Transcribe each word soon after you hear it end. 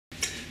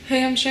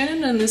Hey, I'm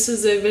Shannon and this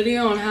is a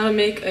video on how to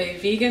make a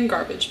vegan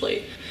garbage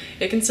plate.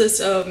 It consists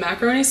of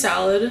macaroni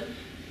salad,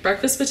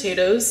 breakfast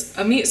potatoes,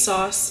 a meat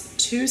sauce,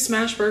 2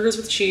 smashed burgers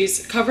with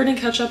cheese, covered in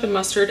ketchup and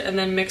mustard, and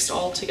then mixed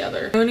all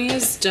together. Macaroni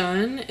is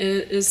done.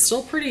 It is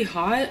still pretty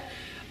hot.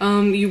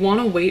 You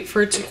want to wait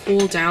for it to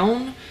cool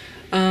down,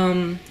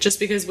 just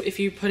because if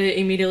you put it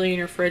immediately in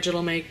your fridge,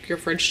 it'll make your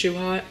fridge too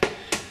hot.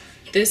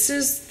 This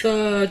is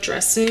the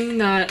dressing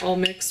that I'll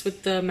mix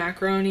with the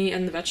macaroni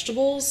and the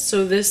vegetables.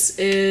 So this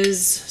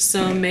is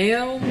some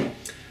mayo,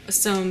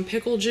 some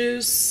pickle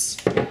juice,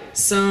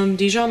 some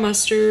Dijon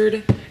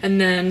mustard,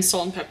 and then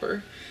salt and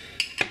pepper.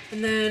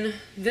 And then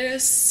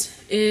this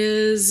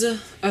is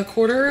a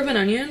quarter of an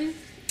onion,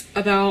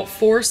 about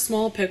 4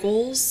 small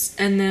pickles,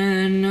 and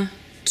then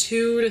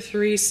 2 to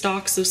 3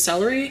 stalks of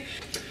celery.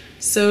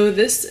 So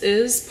this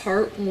is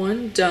part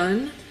 1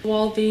 done.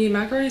 While the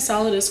macaroni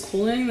salad is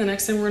cooling, the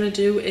next thing we're gonna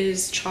do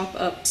is chop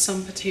up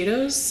some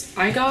potatoes.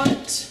 I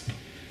got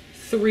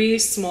 3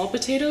 small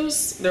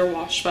potatoes. They're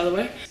washed, by the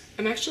way.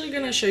 I'm actually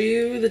gonna show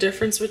you the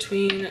difference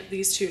between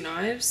these 2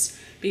 knives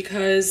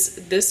because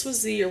this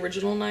was the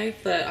original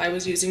knife that I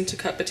was using to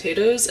cut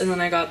potatoes, and then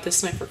I got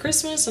this knife for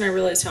Christmas and I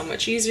realized how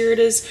much easier it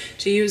is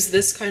to use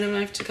this kind of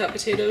knife to cut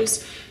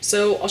potatoes.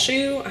 So I'll show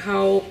you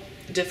how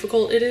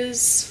difficult it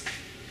is.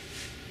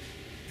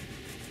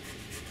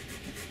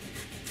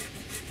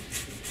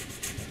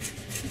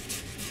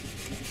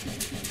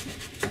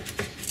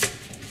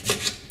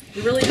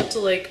 You really have to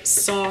like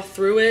saw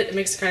through it. It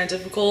makes it kind of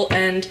difficult,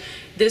 and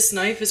this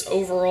knife is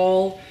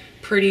overall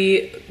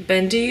pretty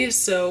bendy,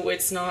 so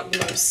it's not the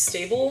most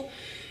stable.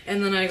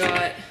 And then I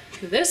got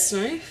this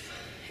knife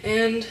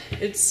and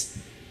it's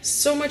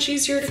so much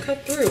easier to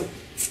cut through.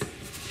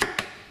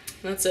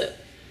 That's it.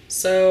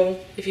 So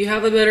if you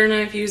have a better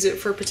knife, use it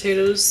for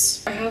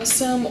potatoes. I have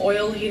some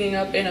oil heating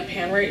up in a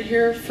pan right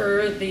here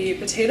for the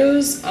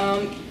potatoes.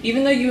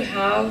 Even though you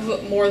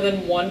have more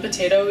than 1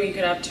 potato, you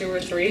could have 2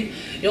 or 3.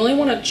 You only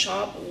want to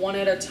chop 1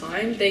 at a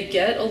time. They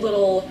get a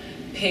little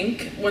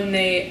pink when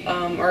they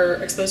are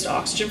exposed to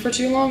oxygen for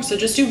too long, so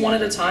just do 1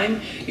 at a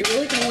time. You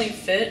really can only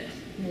fit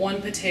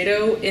 1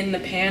 potato in the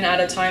pan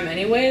at a time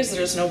anyways.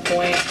 There's no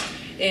point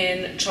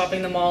in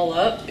chopping them all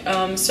up.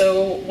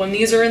 So when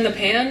these are in the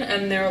pan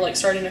and they're like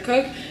starting to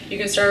cook, you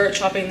can start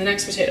chopping the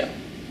next potato.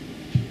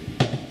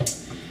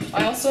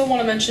 I also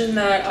want to mention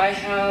that I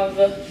have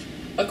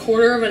a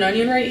quarter of an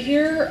onion right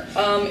here.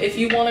 If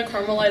you want to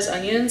caramelize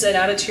onions and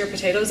add it to your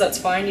potatoes, that's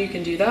fine, you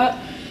can do that.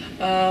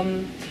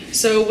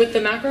 So with the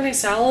macaroni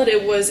salad,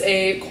 it was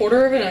a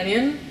quarter of an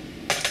onion.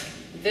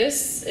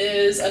 This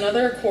is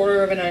another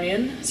quarter of an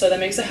onion, so that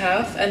makes a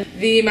half. And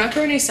the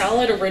macaroni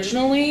salad,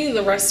 originally,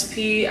 the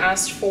recipe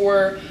asked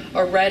for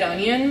a red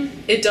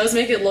onion. It does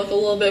make it look a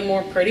little bit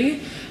more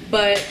pretty,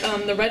 but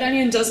the red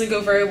onion doesn't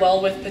go very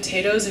well with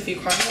potatoes if you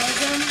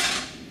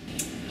caramelize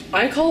them.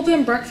 I call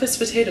them breakfast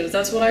potatoes.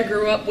 That's what I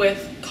grew up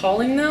with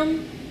calling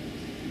them.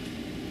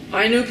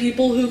 I know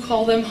people who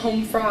call them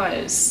home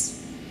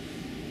fries.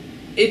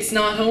 It's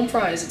not home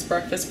fries, it's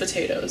breakfast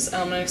potatoes.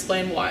 I'm gonna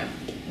explain why.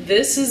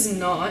 This is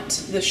not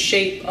the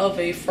shape of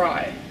a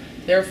fry.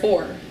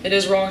 Therefore, it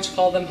is wrong to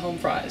call them home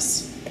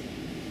fries.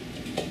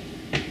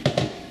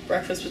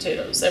 Breakfast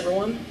potatoes,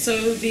 everyone.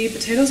 So the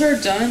potatoes are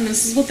done.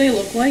 This is what they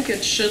look like.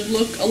 It should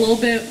look a little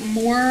bit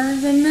more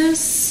than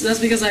this. That's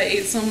because I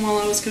ate some while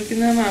I was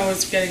cooking them. I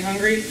was getting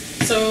hungry.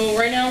 So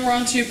right now we're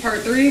on to part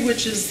 3,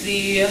 which is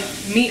the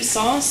meat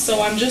sauce.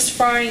 So I'm just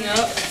frying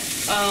up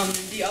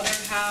the other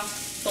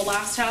half, the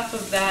last half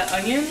of that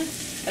onion.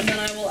 And then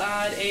I will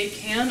add a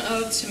can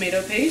of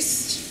tomato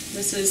paste.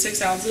 This is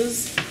 6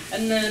 ounces.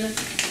 And then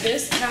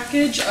this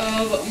package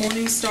of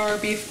Morningstar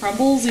beef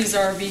crumbles. These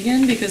are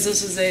vegan because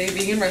this is a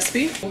vegan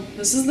recipe.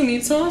 This is the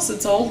meat sauce.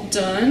 It's all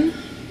done.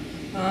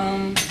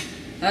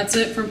 That's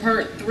it for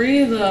part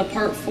 3. The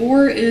part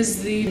 4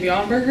 is the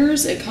Beyond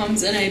Burgers. It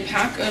comes in a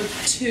pack of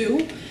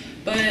 2.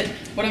 But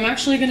what I'm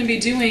actually going to be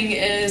doing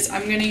is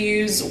I'm going to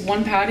use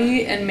 1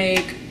 patty and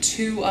make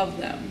 2 of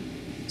them.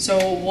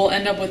 So we'll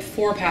end up with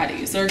 4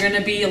 patties. They're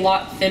gonna be a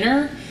lot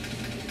thinner.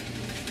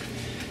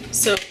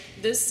 So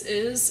this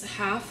is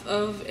half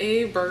of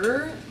a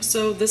burger.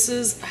 So this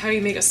is how you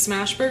make a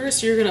smash burger.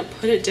 So you're gonna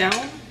put it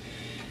down,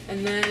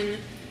 and then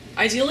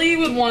ideally you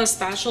would want a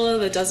spatula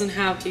that doesn't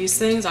have these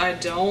things. I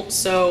don't,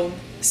 so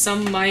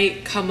some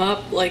might come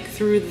up like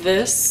through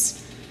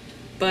this,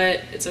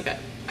 but it's okay.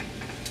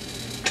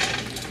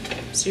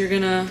 So you're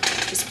gonna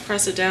just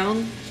press it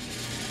down.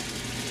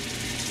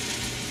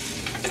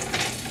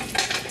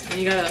 And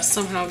you gotta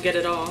somehow get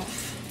it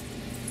off.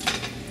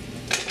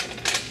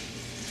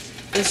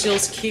 Just you'll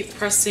keep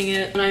pressing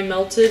it. And I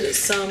melted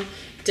some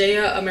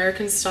Daya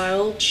American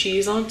style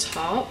cheese on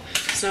top.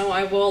 So now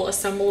I will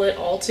assemble it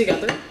all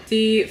together.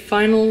 The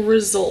final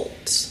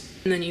result.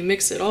 And then you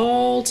mix it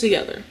all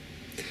together.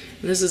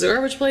 And this is a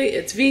garbage plate,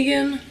 it's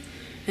vegan,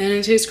 and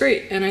it tastes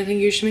great. And I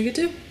think you should make it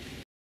too.